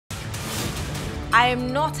I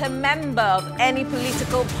am not a member of any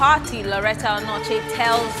political party, Loretta Onochie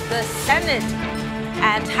tells the Senate.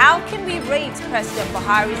 And how can we rate President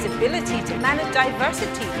Buhari's ability to manage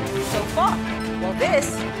diversity so far? Well, this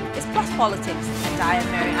is Plus Politics, and I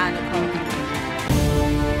am Mary Okon.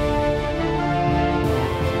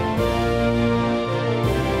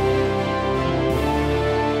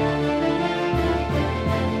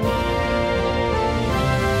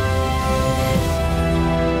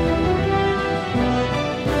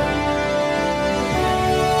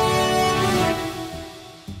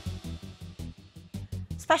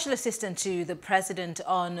 Special Assistant to the President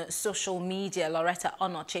on social media, Loretta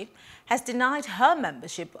Onochie, has denied her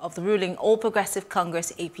membership of the ruling All Progressive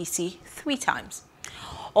Congress APC 3 times.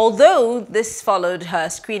 Although this followed her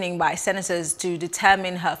screening by senators to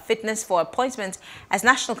determine her fitness for appointment as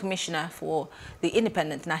National Commissioner for the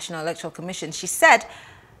Independent National Electoral Commission, she said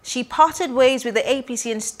she parted ways with the APC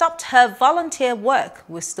and stopped her volunteer work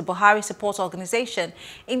with the Buhari Support Organisation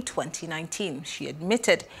in 2019. She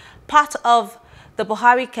admitted part of the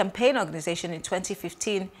Buhari campaign organization in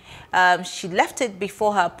 2015, she left it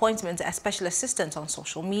before her appointment as Special Assistant on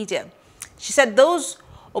social media. She said those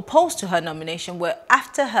opposed to her nomination were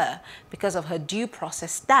after her because of her due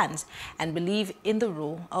process stance and believe in the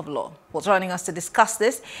rule of law. Well, joining us to discuss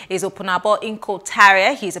this is Opunabo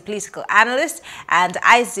Ink-Tariah. He's a political analyst, and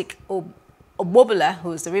Abott-Ogbobula,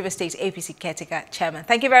 who is the River State APC Caretaker Chairman.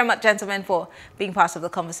 Thank you very much, gentlemen, for being part of the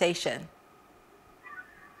conversation.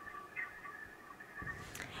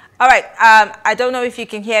 All right, I don't know if you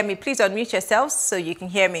can hear me. Please unmute yourselves so you can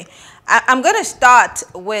hear me. I'm going to start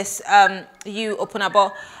with you,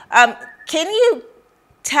 Opunabo. Can you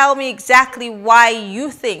tell me exactly why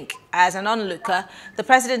you think, as an onlooker, the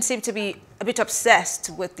president seemed to be a bit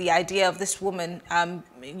obsessed with the idea of this woman,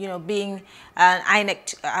 being an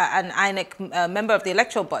INEC member of the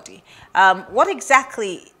electoral body? What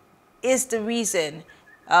exactly is the reason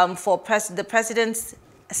for the president's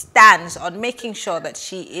stands on making sure that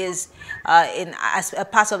she is as a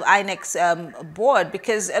part of INEC's board?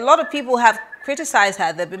 Because a lot of people have criticized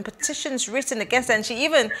her. There have been petitions written against her, and she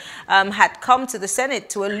even had come to the Senate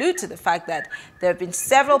to allude to the fact that there have been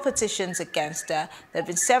several petitions against her. There have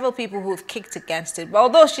been several people who have kicked against it. But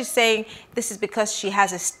although she's saying this is because she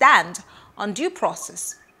has a stand on due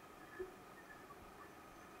process.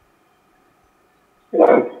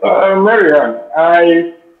 Yes, Marianne,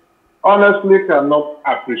 I honestly cannot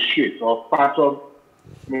appreciate or fathom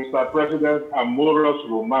Mr. President's amorous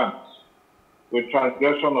romance with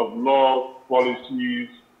transgression of law, policies,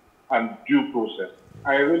 and due process.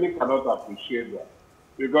 I really cannot appreciate that,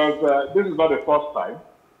 because this is not the first time.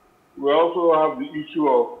 We also have the issue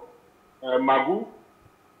of Magu,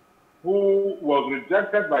 who was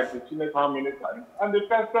rejected by the Senate how many times, and the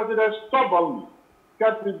first president stubbornly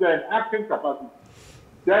kept it there in acting capacity,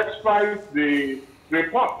 despite the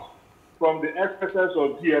report from the SSS or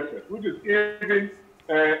DSS, which is even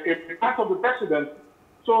a part of the presidency.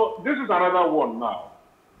 So this is another one now.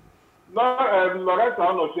 Loretta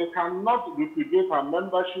Onochie cannot repudiate her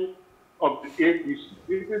membership of the APC.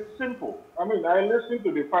 It is simple. I mean, I listened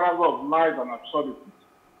to the paragraph of lies and absurdities,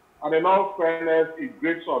 and in all fairness, it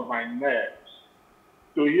grates on my nerves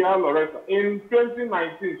to hear Loretta. In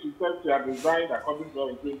 2019, she said she had resigned according to her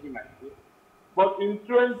in 2019, but in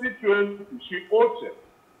 2020, she voted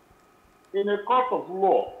in a court of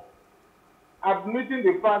law, admitting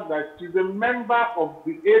the fact that she's a member of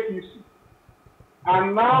the APC.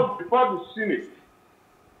 And now, before the Senate,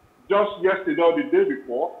 just yesterday or the day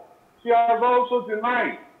before, she has also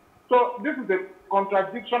denied. So this is a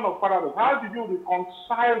contradiction of paradox. How did you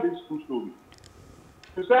reconcile these two stories?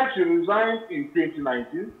 She said she resigned in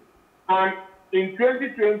 2019, and in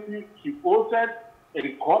 2020, she voted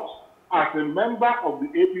in court as a member of the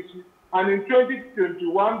APC. And in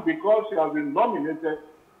 2021, because she has been nominated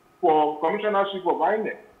for commissionership of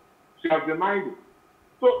INEC, she has denied it.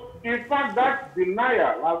 So, in fact, that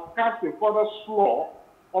denial has cast a further slur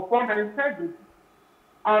upon her integrity.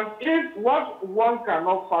 And if what one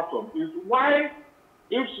cannot fathom is why,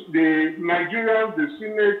 if the Nigerians, the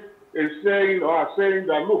Senate, is saying or are saying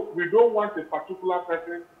that, look, we don't want a particular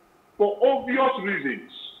person for obvious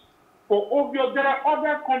reasons. There are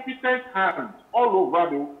other competent hands all over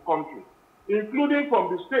the country, including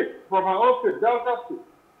from the state, from our own state, Delta State.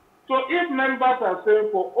 So if members are saying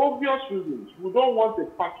for obvious reasons, we don't want a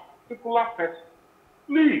particular person,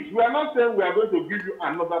 please, we are not saying we are going to give you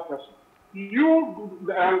another person. You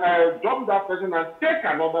drop that person and take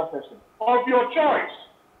another person of your choice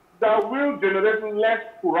that will generate less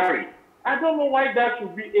curare. I don't know why that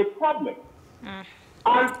should be a problem.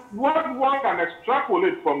 And what one can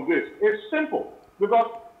extrapolate from this is simple, because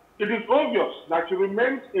it is obvious that she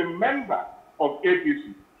remains a member of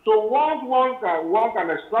APC. So what one can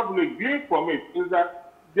extrapolate view from it is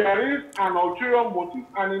that there is an ulterior motive,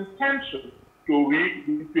 an intention to rig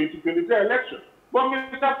the 2023 election. But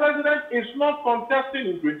Mr. President is not contesting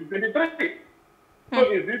in 2023.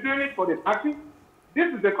 So is he doing it for the party?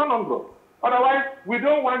 This is the conundrum. Otherwise, we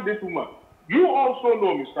don't want this woman. You also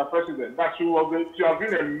know, Mr. President, that she has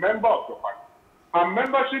been a member of the party. Her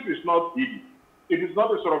membership is not hidden. It is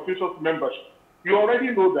not a surreptitious membership. You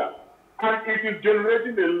already know that. And it is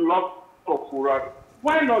generating a lot of furor.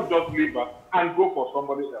 Why not just leave her and go for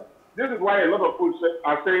somebody else? This is why a lot of people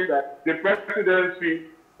are saying that the presidency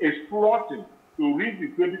is plotting to rig the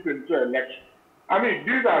 2022 election. I mean,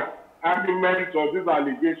 these are arguments or these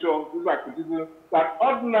allegations, these are criticisms that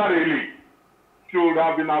ordinarily should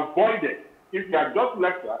have been avoided if you had just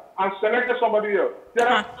left her and selected somebody else. There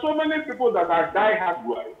are so many people that are die-hard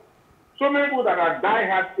Buhari, so many people that are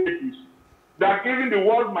die-hard APC, that even the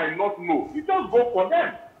world might not know. You just go for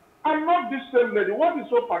them. And not this same lady. What is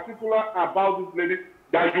so particular about this lady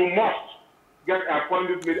that you must get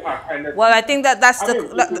appointed lady as INEC? Well, I think that's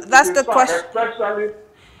the question. Especially,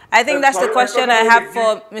 I think that's the question I have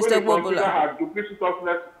for Mr. Ogbobula. Had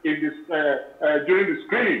duplicitousness in this during the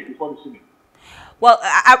screening before the Senate. Well,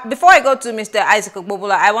 before I go to Mr. Isaac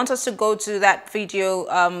Ogbobula, I want us to go to that video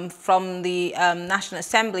from the National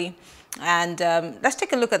Assembly, and let's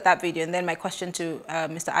take a look at that video, and then my question to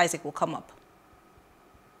Mr. Isaac will come up.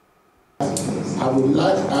 I would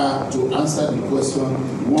like her to answer the question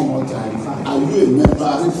one more time. Are you a member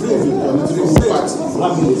of a political party?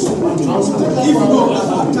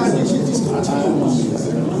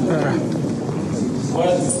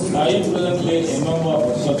 Well, are you presently a member of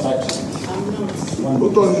a party?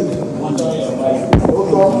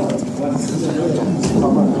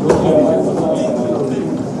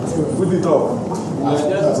 I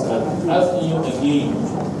just asking you again.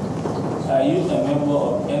 Are you a member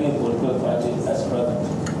of any political party as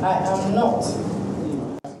president? I am not.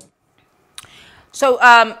 So,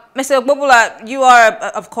 Mr. Ogbobula, you are,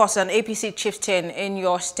 of course, an APC chieftain in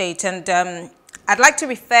your state, and I'd like to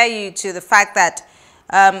refer you to the fact that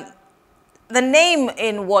the name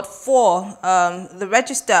in Ward 4, the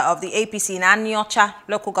register of the APC in Onochie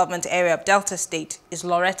local government area of Delta State is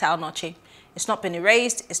Loretta Onochie. It's not been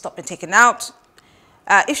erased, it's not been taken out.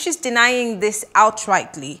 If she's denying this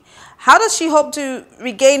outrightly, how does she hope to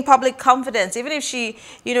regain public confidence, even if she,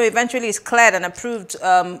 eventually is cleared and approved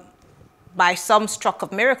by some stroke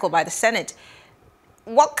of miracle by the Senate?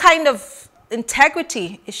 What kind of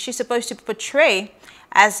integrity is she supposed to portray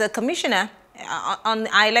as a commissioner on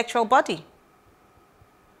our electoral body?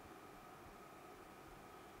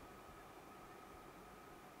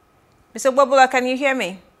 Mr. Ogbobula, can you hear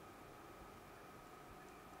me?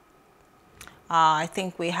 I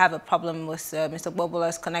think we have a problem with Mr.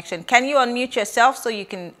 Ogbobula's connection. Can you unmute yourself so you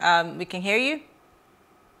can we can hear you?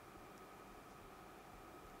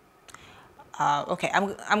 Okay,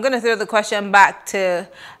 I'm going to throw the question back to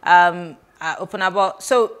Opunabo.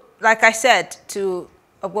 So, like I said to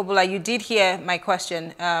Ogbobula, you did hear my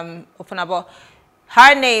question, Opunabo.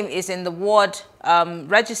 Her name is in the ward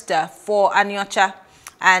register for Onochie,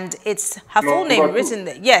 and it's her full name written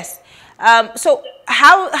there. Yes. So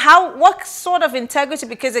what sort of integrity,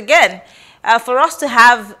 because again, for us to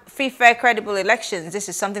have free, fair, credible elections, this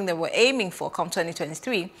is something that we're aiming for come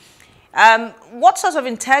 2023. What sort of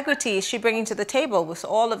integrity is she bringing to the table with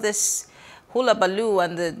all of this hula baloo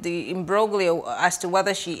and the imbroglio as to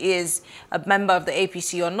whether she is a member of the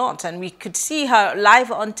APC or not? And we could see her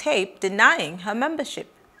live on tape denying her membership.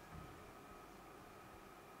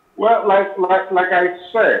 Well, like I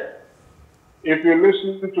said, if you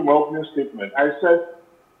listen to my opening statement, I said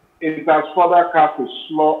it has further cast a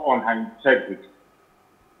slur on her integrity.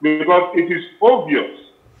 Because it is obvious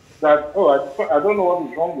that, I don't know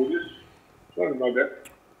what is wrong with this. Sorry about that.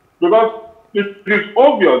 Because it is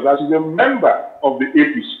obvious that she's a member of the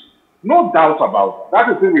APC. No doubt about that.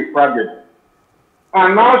 That is the thing with Fragment.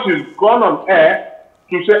 And now she's gone on air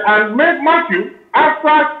to say, and mark you,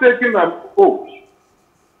 after taking an oath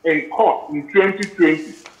in court in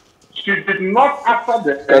 2020, she did not, after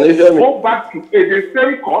the go back to the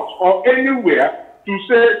same court or anywhere to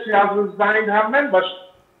say she has resigned her membership.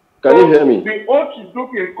 Can you hear me? The oath she took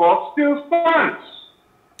in court still stands.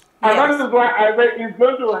 And that is why I say it's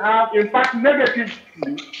going to have impact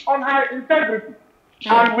negatively on her integrity.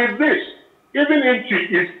 And with this, even if she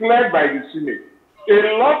is cleared by the Senate,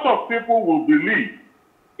 a lot of people will believe,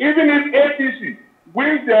 even if APC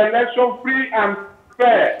wins the election free and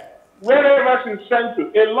fair, wherever she's sent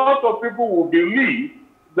to, a lot of people will believe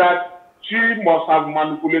that she must have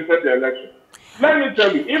manipulated the election. Let me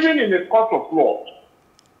tell you, even in a court of law,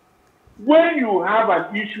 when you have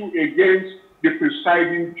an issue against the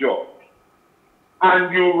presiding judge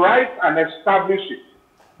and you write and establish it,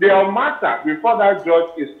 the matter before that judge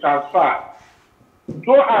is transferred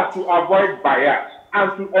so as to avoid bias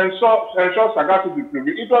and to ensure sagacity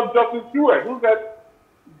prevails. It was Justice Stewart who said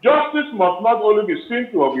justice must not only be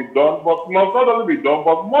seen to have been done, but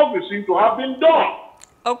must be seen to have been done.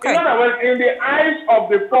 Okay. In other words, in the eyes of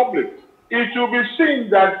the public, it should be seen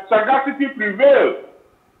that sagacity prevails.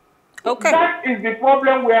 Okay. That is the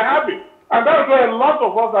problem we're having. And that's why a lot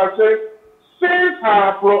of us are saying, since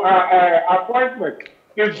her appointment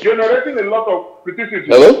is generating a lot of criticism,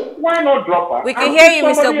 hello? Why not drop her? We can hear you,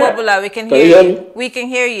 Mr. Ogbobula. We can hear you. We can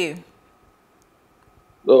hear you.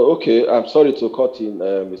 Oh, okay. I'm sorry to cut in,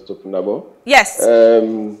 Mr. Opunabo. Yes.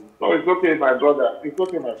 No, it's okay, my brother. It's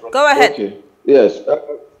okay, my brother. Go ahead. Okay. Yes.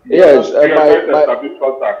 Yes.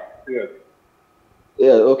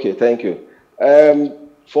 Yeah, okay, thank you.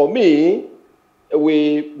 For me,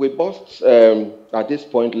 we must at this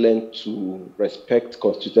point learn to respect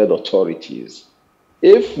constituted authorities.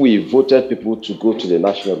 If we voted people to go to the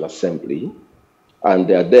National Assembly and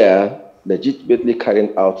they're there legitimately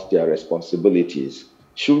carrying out their responsibilities,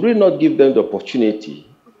 should we not give them the opportunity,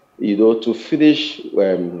 to finish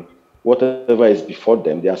whatever is before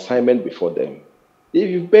them, the assignment before them? If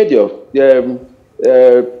you've made your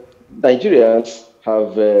Nigerians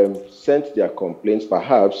have sent their complaints,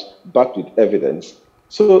 perhaps backed with evidence.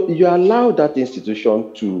 So you allow that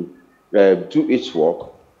institution to do its work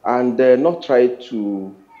and not try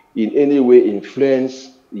to in any way influence,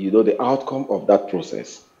 the outcome of that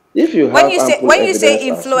process. If you have when you say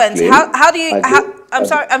influence, how do you? I'm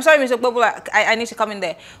sorry, Mr. Ogbobula, I need to come in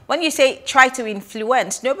there. When you say try to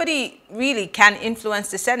influence, nobody really can influence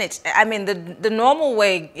the Senate. I mean, the normal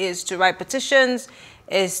way is to write petitions,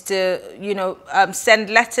 is to send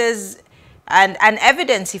letters and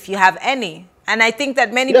evidence if you have any. And I think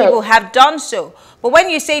that many people have done so. But when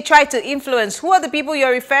you say try to influence, who are the people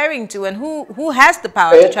you're referring to, and who has the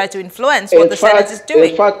power to try to influence what the Senate is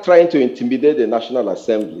doing? In fact, trying to intimidate the National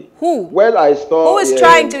Assembly. Who? Well, I saw... Who is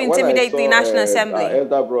trying to intimidate the National Assembly? Our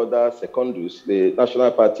elder brother, Secondus, the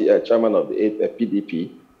National Party chairman of the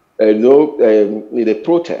PDP, in a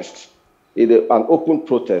protest, an open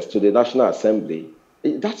protest to the National Assembly.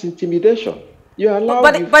 That's intimidation.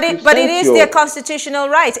 But it is their constitutional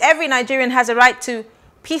right. Every Nigerian has a right to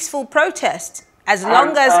peaceful protest, as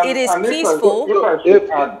long as it is peaceful.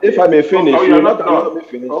 If I may finish,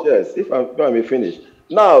 Yes, if I may finish.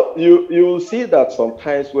 Now, you will see that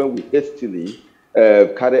sometimes when we hastily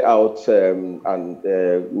carry out and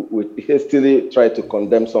we hastily try to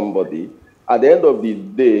condemn somebody, at the end of the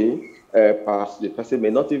day, perhaps the person may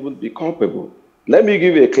not even be culpable. Let me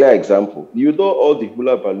give you a clear example. You know all the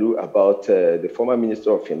hula baloo about the former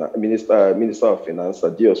Minister of Finance,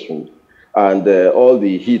 Adeosun, and all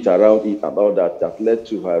the heat around it and all that led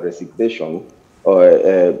to her resignation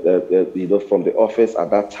from the office at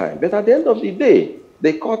that time. But at the end of the day,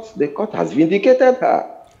 the court has vindicated her.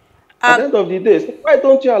 At the end of the day, so why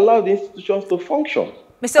don't you allow the institutions to function?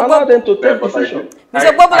 Allow them to take decisions.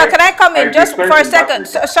 Mr. Ogbobula, can I come in just for a second?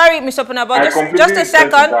 Sorry, Mr. Opunabo, just a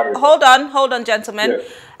second. Hold on, gentlemen.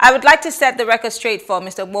 Yes. I would like to set the record straight for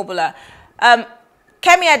Mr. Ogbobula.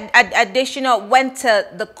 Kemi Adesina went to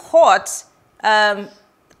the court. Kemi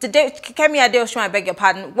Adeosun, I beg your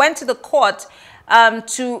pardon, went to the court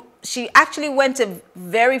she actually went to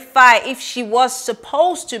verify if she was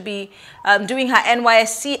supposed to be doing her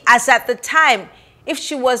NYSC as at the time, if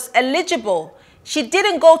she was eligible. She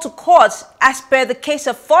didn't go to court as per the case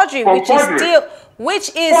of forgery, which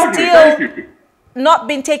is still not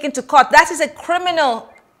been taken to court. That is a criminal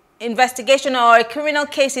investigation or a criminal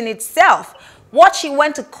case in itself. What she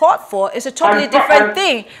went to court for is a totally different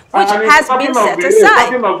thing, which has been set aside. He's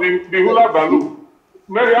talking of the hula baloo.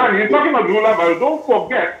 Marianne, he's talking of the hula baloo. Don't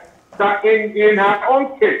forget that in her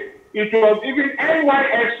own case, it was even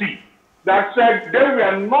NYSC that said they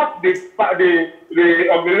were not the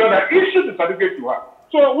organization that issued the certificate to her.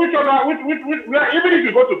 So even if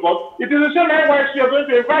you go to court, it is the same NYSC you're going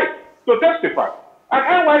to invite to testify. And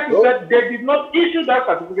NYSC said they did not issue that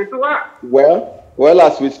certificate to her. Well,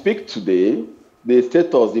 as we speak today,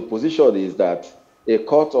 the position is that a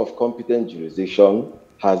court of competent jurisdiction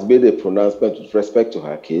has made a pronouncement with respect to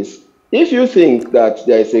her case. If you think that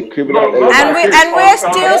there is a criminal and we're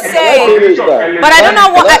still saying, but I don't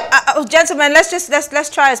know what, gentlemen, let's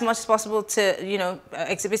try as much as possible to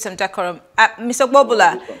exhibit some decorum. Mr.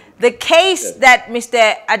 Ogbobula, the case that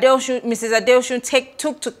Mrs. Adeosun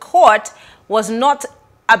took to court was not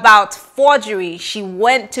about forgery. She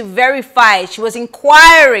went to verify. She was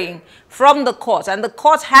inquiring from the court, and the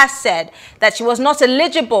court has said that she was not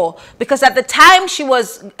eligible because at the time she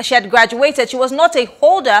had graduated, she was not a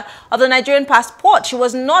holder of the Nigerian passport. She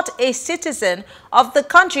was not a citizen of the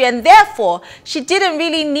country, and therefore she didn't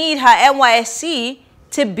really need her NYSC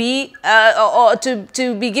to be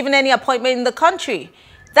to be given any appointment in the country.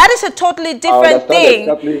 That is a totally different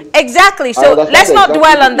thing. Exactly. So let's not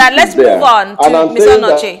dwell on that. Let's move on to Ms.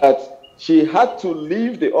 Onochie. She had to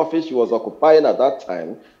leave the office she was occupying at that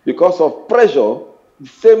time because of pressure,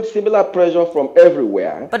 similar pressure from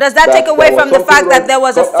everywhere. But does that take away from the fact that there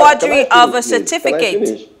was a forgery of a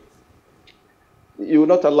certificate? You will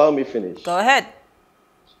not allow me finish. Go ahead.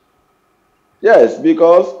 Yes,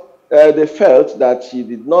 because they felt that she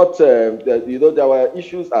did not, there were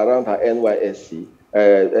issues around her NYSC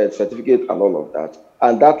certificate and all of that,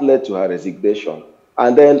 and that led to her resignation.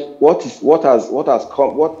 And then what's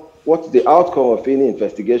the outcome of any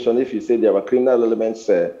investigation if you say there were criminal elements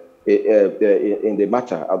in the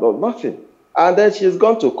matter? About nothing. And then she's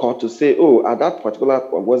gone to court to say, oh, at that particular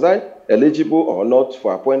point, was I eligible or not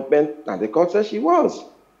for appointment? And the court said she was.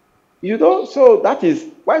 You know, so that is,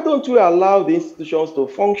 why don't we allow the institutions to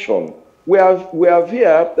function? We have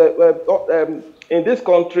here, in this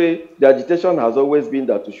country, the agitation has always been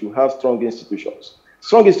that we should have strong institutions.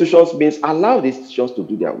 Strong institutions means allow the institutions to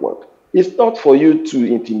do their work. It's not for you to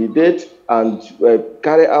intimidate and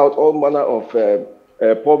carry out all manner of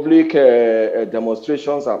public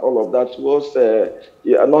demonstrations and all of that towards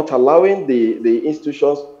not allowing the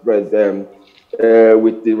institutions with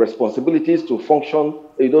the responsibilities to function,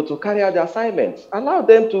 to carry out the assignments. Allow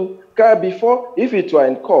them to carry before, if it were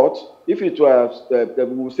in court, if it were,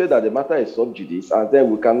 we will say that the matter is sub judice, and then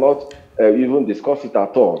we cannot even discuss it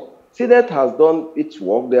at all. Senate has done its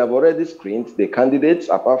work. They have already screened the candidates,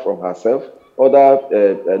 apart from herself, other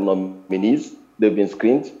nominees. They've been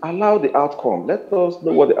screened. Allow the outcome. Let us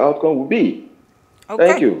know what the outcome will be. Okay.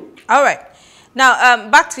 Thank you. All right. Now,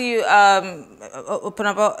 back to you,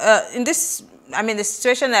 Opunabo. In this, I mean, the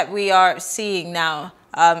situation that we are seeing now,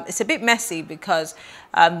 it's a bit messy because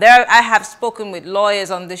I have spoken with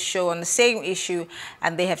lawyers on this show on the same issue,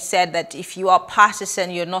 and they have said that if you are partisan,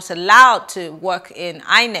 you're not allowed to work in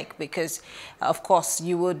INEC because, of course,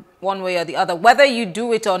 you would, one way or the other, whether you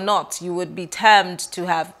do it or not, you would be termed to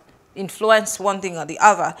have influenced one thing or the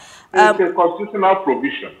other. It's a constitutional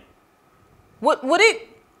provision. Would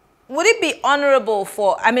it be honorable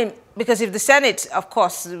for, I mean, because if the Senate, of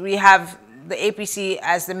course, we have the APC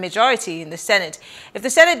as the majority in the Senate. If the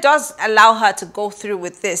Senate does allow her to go through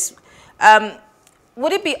with this,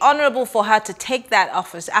 would it be honorable for her to take that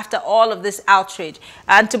office after all of this outrage?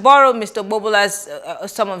 And to borrow Mr. Ogbobula's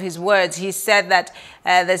some of his words, he said that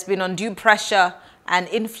there's been undue pressure and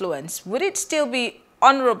influence. Would it still be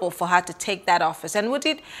honorable for her to take that office? And would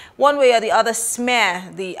it, one way or the other, smear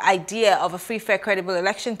the idea of a free, fair, credible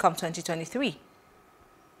election come 2023?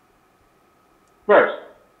 First,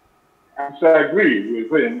 I agree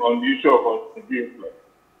with him on the issue of influence,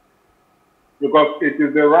 because it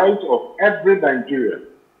is the right of every Nigerian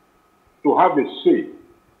to have a say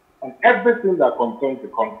on everything that concerns the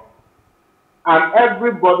country. And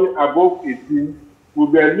everybody above 18 will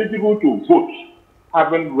be eligible to vote,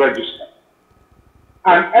 having registered.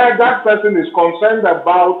 And that person is concerned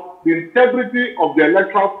about the integrity of the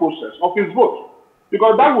electoral process of his vote,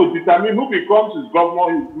 because that will determine who becomes his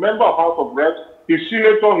governor, his member of House of Reps, his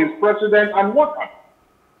senator, his president, and whatnot.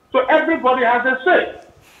 So everybody has a say.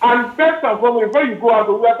 And first and foremost, before you go out,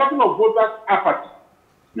 we are talking of voters' apathy.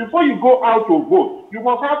 Before you go out to vote, you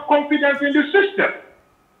must have confidence in the system.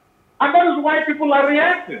 And that is why people are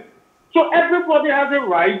reacting. So everybody has a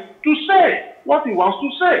right to say what he wants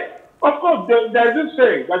to say. Of course, there is this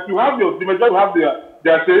saying that you have the majority will have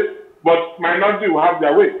their say, but minority will have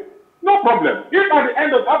their way. No problem. If at the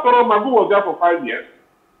end of, after all, Magu was there for 5 years.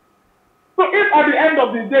 So if at the end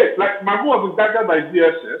of the day, like Magu was indicted by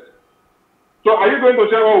DSS, so are you going to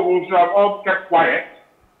say, oh, we should have all kept quiet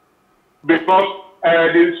because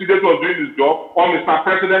the incident was doing his job, or Mr.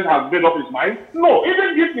 President has made up his mind? No,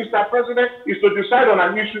 even if Mr. President is to decide on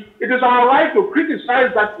an issue, it is our right to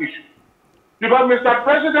criticize that issue. Because Mr.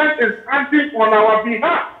 President is acting on our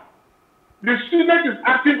behalf. The Senate is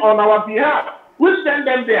acting on our behalf. We send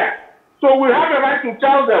them there. So we have a right to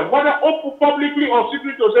tell them, whether publicly or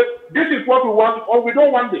secretly, to say, this is what we want, or we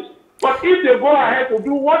don't want this. But if they go ahead to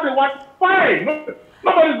do what they want, fine.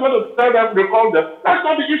 Nobody's going to tell them, recall them. That's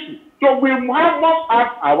not the issue. So we must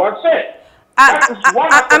have our say.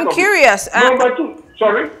 I'm curious. Number two,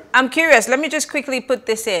 sorry? I'm curious. Let me just quickly put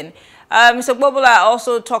this in. Mr. Ogbobula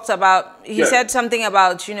also talked about, he said something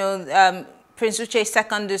about, Prince Uche's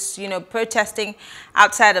seconders, protesting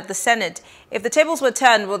outside of the Senate. If the tables were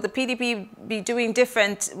turned, will the PDP be doing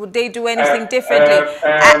different? Would they do anything differently?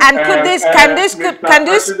 And could this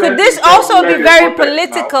also be very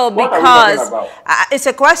political? Because it's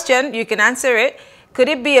a question. You can answer it. Could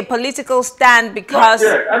it be a political stand? Because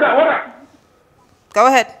go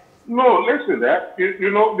ahead. No, listen.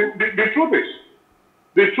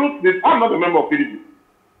 The truth is, I'm not a member of PDP.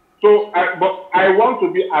 So, but I want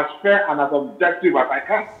to be as fair and as objective as I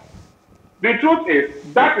can. The truth is,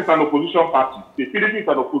 that is an opposition party. The PDP is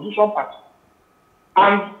an opposition party.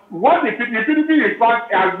 And what the PDP, in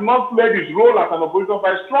fact, has not played its role as an opposition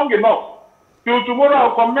party strong enough. Till tomorrow,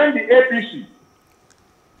 I'll commend the APC,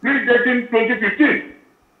 predating 2015,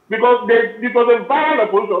 because it was a violent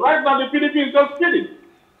opposition. Right now, the PDP is just kidding.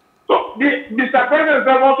 So, Mr. President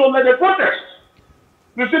has also led a protest.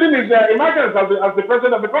 The sitting is emergence as the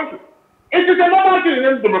president of the country. It is a normal thing in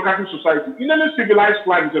any democratic society. In any civilized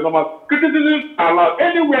climate, it's a normal. Criticism are allowed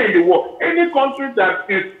anywhere in the world. Any country that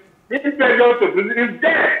is inferior to criticism is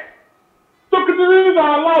there. So criticisms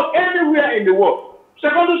are allowed anywhere in the world.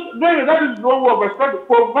 Secondly, that is one way of respect.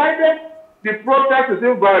 Provided the protest is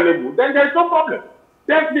inviolable, then there is no problem.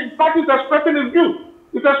 Then the party is expressing its view.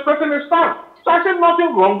 It's expressing its stand. So I think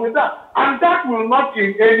nothing wrong with that. And that will not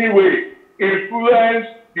in any way influence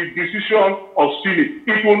the decision of Senate.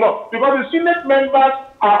 It will not. Because the Senate members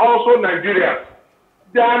are also Nigerians.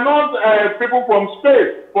 They are not people from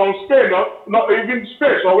Spain, not even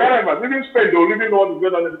Spain or wherever. Even Spain, they will even know what is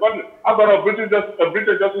going on in the country. After a Britain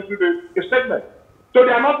just issued a statement. So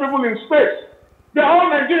they are not people in space. They are all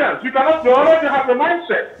Nigerians. They already have the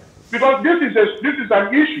mindset. Because this is an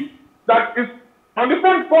issue that is on the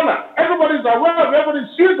front corner. Everybody is aware of, everybody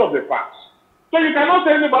sees of the facts. So you cannot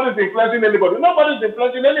say anybody is influencing anybody. Nobody is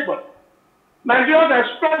influencing anybody. Nigerians are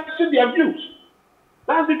expressing their views.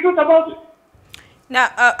 That's the truth about it. Now,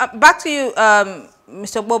 back to you,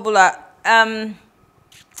 Mr. Ogbobula.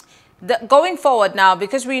 Going forward now,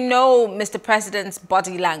 because we know Mr. President's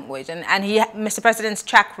body language and Mr. President's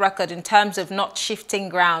track record in terms of not shifting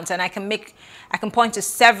grounds, and I can point to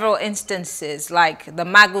several instances like the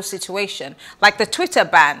Mago situation, like the Twitter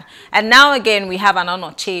ban, and now again we have an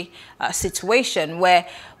Onochie situation where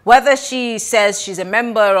whether she says she's a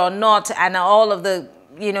member or not, and all of the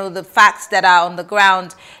the facts that are on the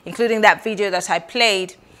ground, including that video that I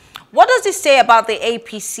played, what does this say about the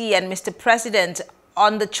APC and Mr. President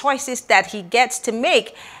on the choices that he gets to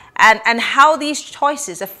make, and how these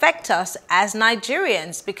choices affect us as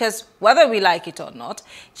Nigerians? Because whether we like it or not,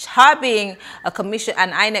 her being an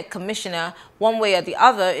INEC commissioner, one way or the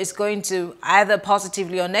other, is going to either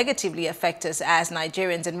positively or negatively affect us as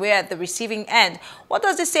Nigerians, and we're at the receiving end. What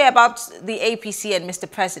does this say about the APC and Mr.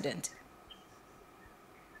 President?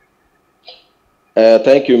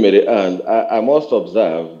 Thank you, Mary Ann. I must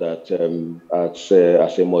observe that as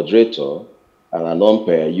a moderator and an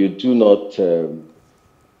umpire, you do not,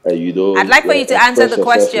 you don't. I'd like for you to answer the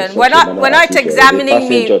question. We're not examining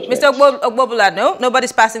me, Mr. Ogbobula. No,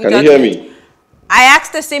 nobody's passing judgment. Can you hear me? I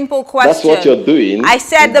asked a simple question. That's what you're doing. I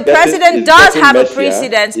said the president does have a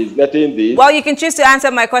precedent. He's getting this. Well, you can choose to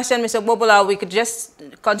answer my question, Mr. Ogbobula. We could just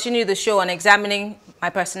continue the show on examining my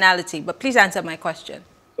personality. But please answer my question.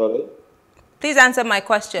 Sorry? Please answer my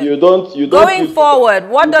question. You don't Going forward,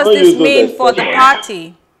 what does this mean for the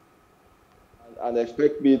party? And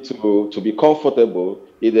expect me to be comfortable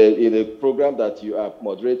in a program that you are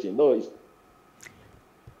moderating. No.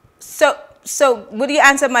 So would you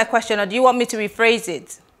answer my question, or do you want me to rephrase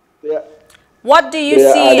it? Yeah. What do you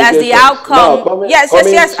see as the outcome? Now, yes,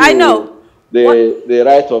 I know. The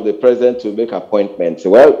right of the president to make appointments.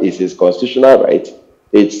 Well, it's his constitutional right.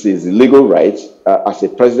 It's his legal right. As a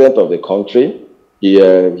president of the country, he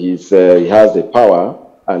has the power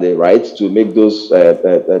and the right to make those,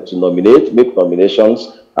 make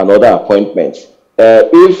nominations and other appointments.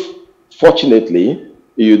 If, fortunately,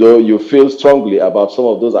 you feel strongly about some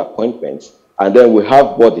of those appointments, and then we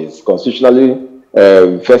have bodies constitutionally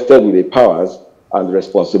vested with the powers and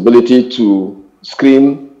responsibility to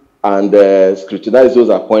screen and scrutinize those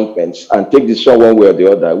appointments and take decision one way or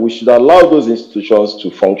the other, we should allow those institutions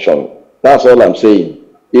to function. That's all I'm saying.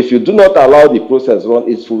 If you do not allow the process run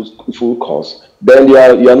its full course, then you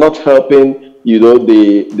are not helping, the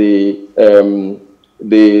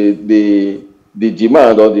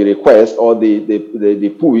demand or the request or the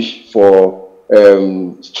push for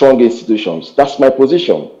strong institutions. That's my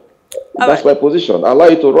position. That's my position. Allow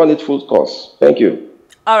it to run its full course. Thank you.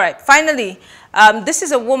 All right. Finally, this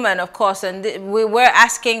is a woman, of course, and we're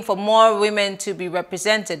asking for more women to be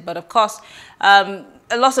represented. But of course,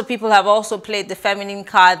 a lot of people have also played the feminine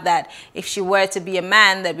card that if she were to be a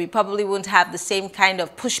man, that we probably wouldn't have the same kind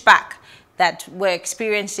of pushback that we're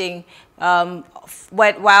experiencing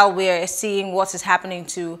while we're seeing what is happening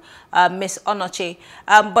to Miss Onochie.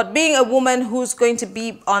 But being a woman who's going to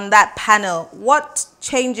be on that panel, what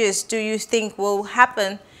changes do you think will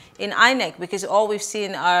happen in INEC? Because all we've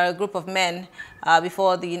seen are a group of men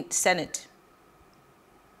before the Senate.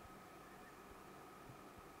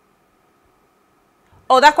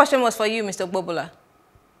 Oh, that question was for you, Mr. Ogbobula.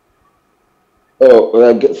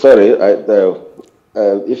 Oh, sorry.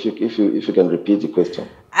 If you can repeat the question.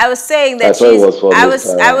 I was saying that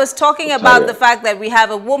I was talking about the fact that we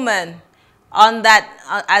have a woman on that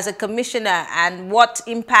as a commissioner and what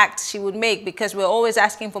impact she would make, because we're always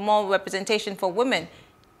asking for more representation for women.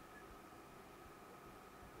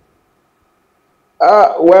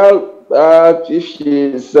 If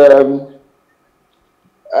she's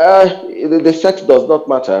the sex does not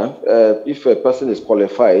matter. If a person is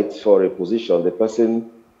qualified for a position, the person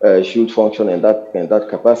should function in that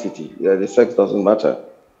capacity. The sex doesn't matter,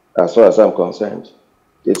 as far as I'm concerned.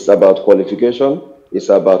 It's about qualification. It's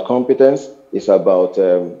about competence. It's about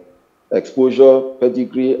exposure,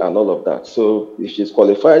 pedigree, and all of that. So if she's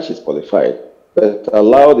qualified, she's qualified. But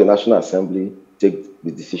allow the National Assembly take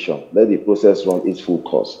the decision. Let the process run its full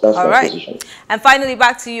course. That's my position. And finally,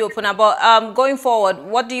 back to you, Opunabo. Going forward,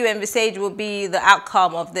 what do you envisage will be the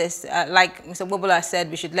outcome of this? Like Mr. Ogbobula said,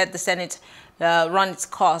 we should let the Senate run its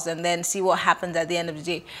course and then see what happens at the end of the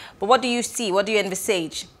day. But what do you see? What do you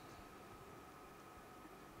envisage?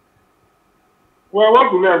 Well, what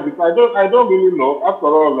do I don't really know. After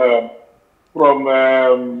all, from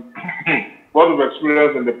what we've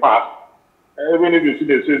experienced in the past, even if you see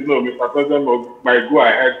they say, no, Mr. President might go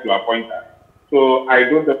ahead to appoint her. So I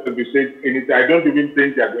don't have to say anything. I don't even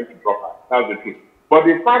think they are going to drop her. That's the truth. But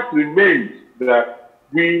the fact remains that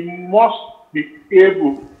we must be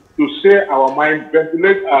able to say our mind,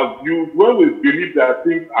 ventilate our views when we believe that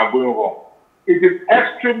things are going wrong. It is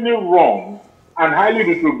extremely wrong and highly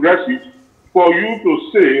retrogressive for you to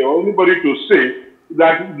say, or anybody to say,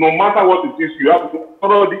 that no matter what it is, you have to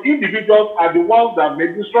follow. The individuals are the ones that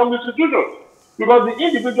make the strong institutions. Because the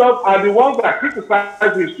individuals are the ones that criticize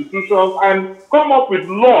the institutions and come up with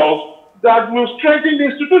laws that will strengthen the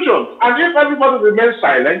institutions. And if everybody remains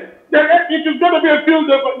silent, then it is going to be a field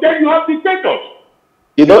of, then you have dictators.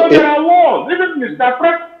 There are laws. Even Mr.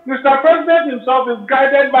 President himself is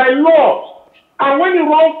guided by laws. And when you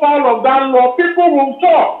run foul of that law, people will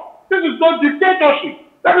talk. This is not dictatorship.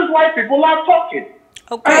 That is why people are talking.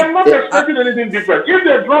 Okay. I am not expecting anything different. If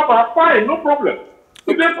they drop her, fine, no problem.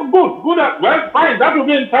 If they're good, well, fine. That will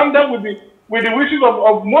be in tandem with the wishes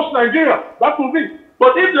of most Nigerians. That will be.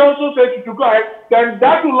 But if they also say to go ahead, then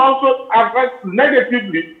that will also affect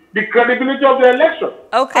negatively the credibility of the election.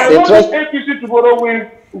 Okay. I want the APC to go with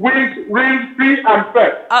free and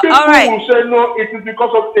fair. People will say no, it is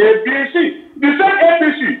because of APC. The same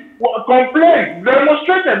APC complained,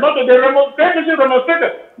 demonstrated, not the APC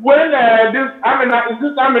demonstrated when this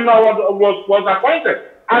Amina was appointed,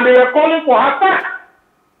 and they were calling for her back.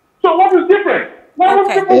 So what is different? Why would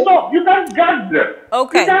people talk? You can't gag them.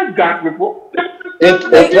 Okay. You can't gag people.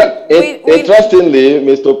 Interestingly,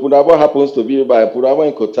 Mr. Opunabo happens to be my Opunabo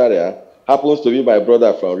Ink-Tariah happens to be my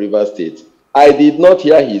brother from River State. I did not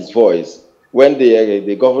hear his voice when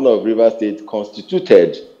the governor of River State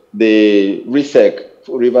constituted the RISEC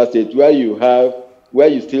for River State, where you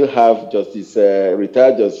still have Justice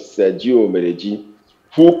retired Justice Gio Mereji,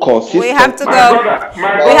 who consistently... We have to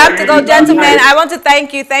go, gentlemen. I want to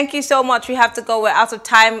thank you. Thank you so much. We have to go. We're out of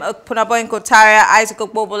time. Opunabo Ink-Tariah,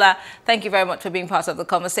 Ogbobula, thank you very much for being part of the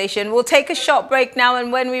conversation. We'll take a short break now,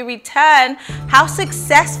 and when we return, how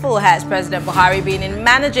successful has President Buhari been in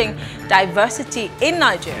managing diversity in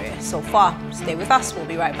Nigeria so far? Stay with us. We'll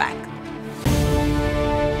be right back.